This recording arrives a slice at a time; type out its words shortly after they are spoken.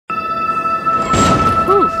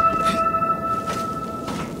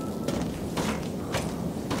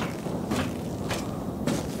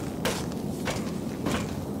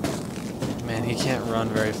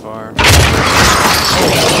far.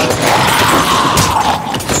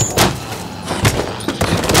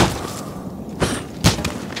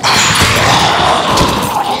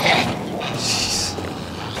 Jeez.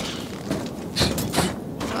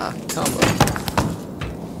 Ah, combo.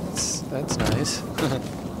 That's nice.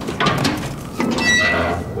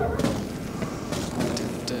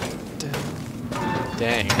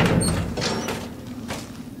 Dang.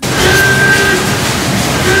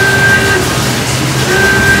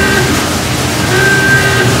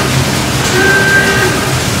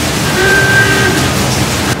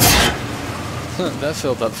 That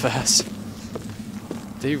filled up fast.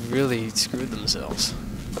 They really screwed themselves.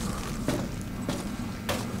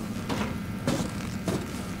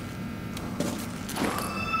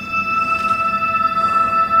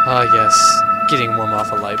 Ah, yes. Getting warm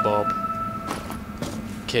off a light bulb.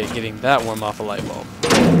 Okay, getting that warm off a light bulb.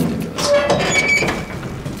 Ridiculous.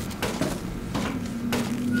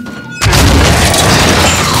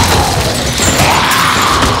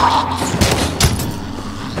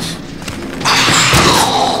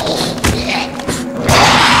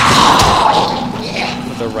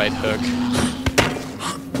 With the right hook.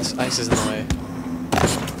 This ice is in the way.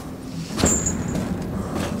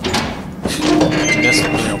 Mess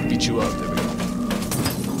with me, I'll beat you up. There we go.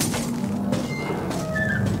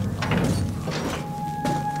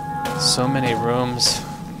 So many rooms.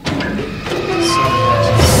 So many.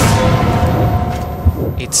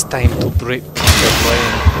 It's time to break the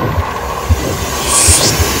plane.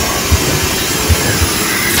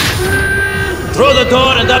 Through the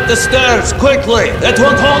door and up the stairs, quickly! It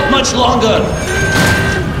won't hold much longer!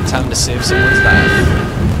 Time to save someone's life.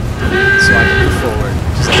 So I can move forward.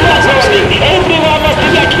 Everyone must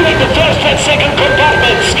evacuate the first and second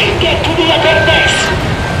compartments! Get to the upper decks!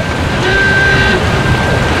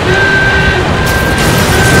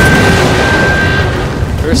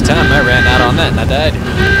 First time I ran out on that and I died.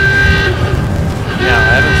 Now,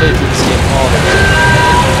 I haven't played through this game all the way.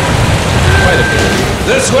 Quite a bit.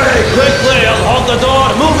 This way, quickly! I'll hold the door!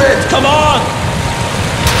 Move it! Come on!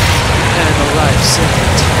 And a life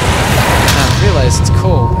saved. Now I realize it's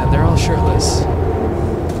cold and they're all shirtless.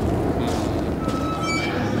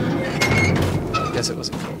 I guess it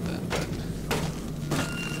wasn't cold then, but...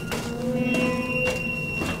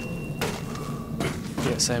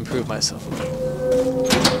 Yes, I improved myself a little.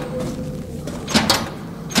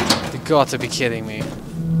 You got to be kidding me.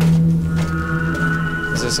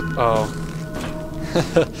 Is this... Oh.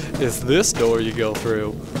 It's this door you go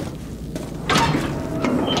through.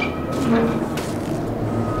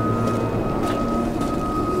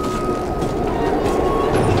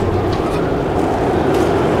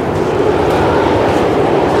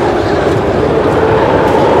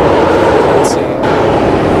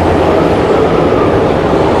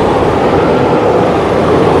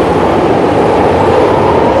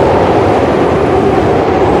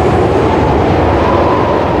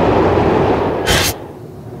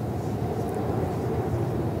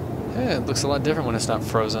 It looks a lot different when it's not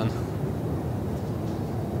frozen.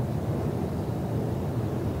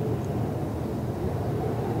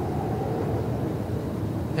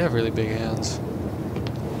 They have really big hands.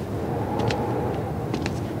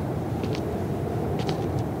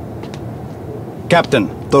 Captain,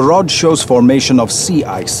 the rod shows formation of sea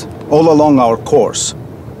ice all along our course.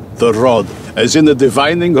 The rod, as in the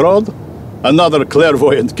divining rod? Another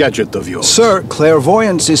clairvoyant gadget of yours. Sir,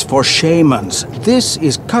 clairvoyance is for shamans. This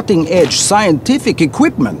is cutting-edge scientific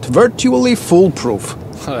equipment, virtually foolproof.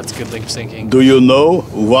 Oh, that's good lip syncing. Do you know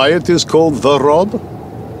why it is called the rod?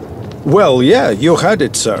 Well, yeah, you had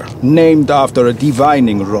it, sir. Named after a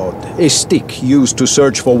divining rod, a stick used to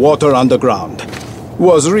search for water underground.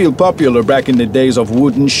 Was real popular back in the days of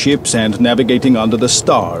wooden ships and navigating under the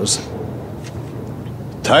stars.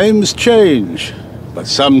 Times change, but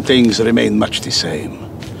some things remain much the same.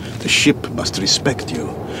 The ship must respect you.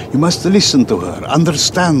 You must listen to her,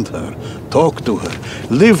 understand her, talk to her,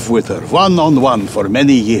 live with her one-on-one for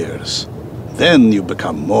many years. Then you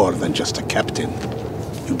become more than just a captain.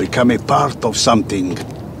 You become a part of something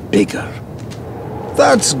bigger.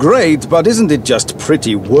 That's great, but isn't it just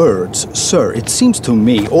pretty words? Sir, it seems to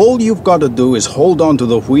me all you've got to do is hold on to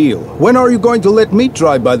the wheel. When are you going to let me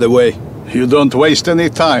try, by the way? You don't waste any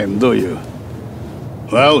time, do you?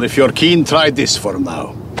 Well, if you're keen, try this for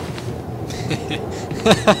now.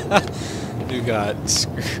 You got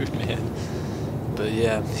screwed, man. But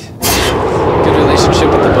yeah. Good relationship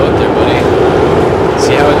with the boat there, buddy.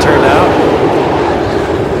 See how it turned out?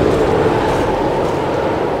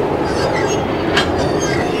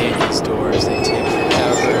 Doors, they take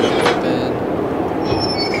forever to open.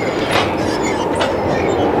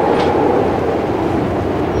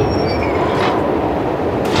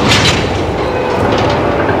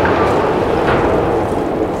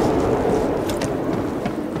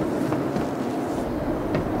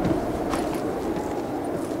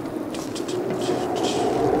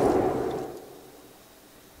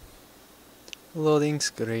 Loading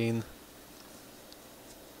screen.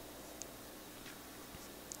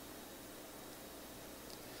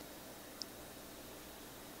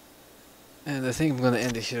 And I think I'm gonna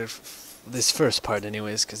end it here, this first part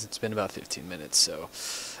anyways, because it's been about 15 minutes, so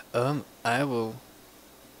I will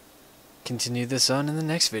continue this on in the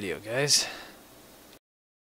next video, guys.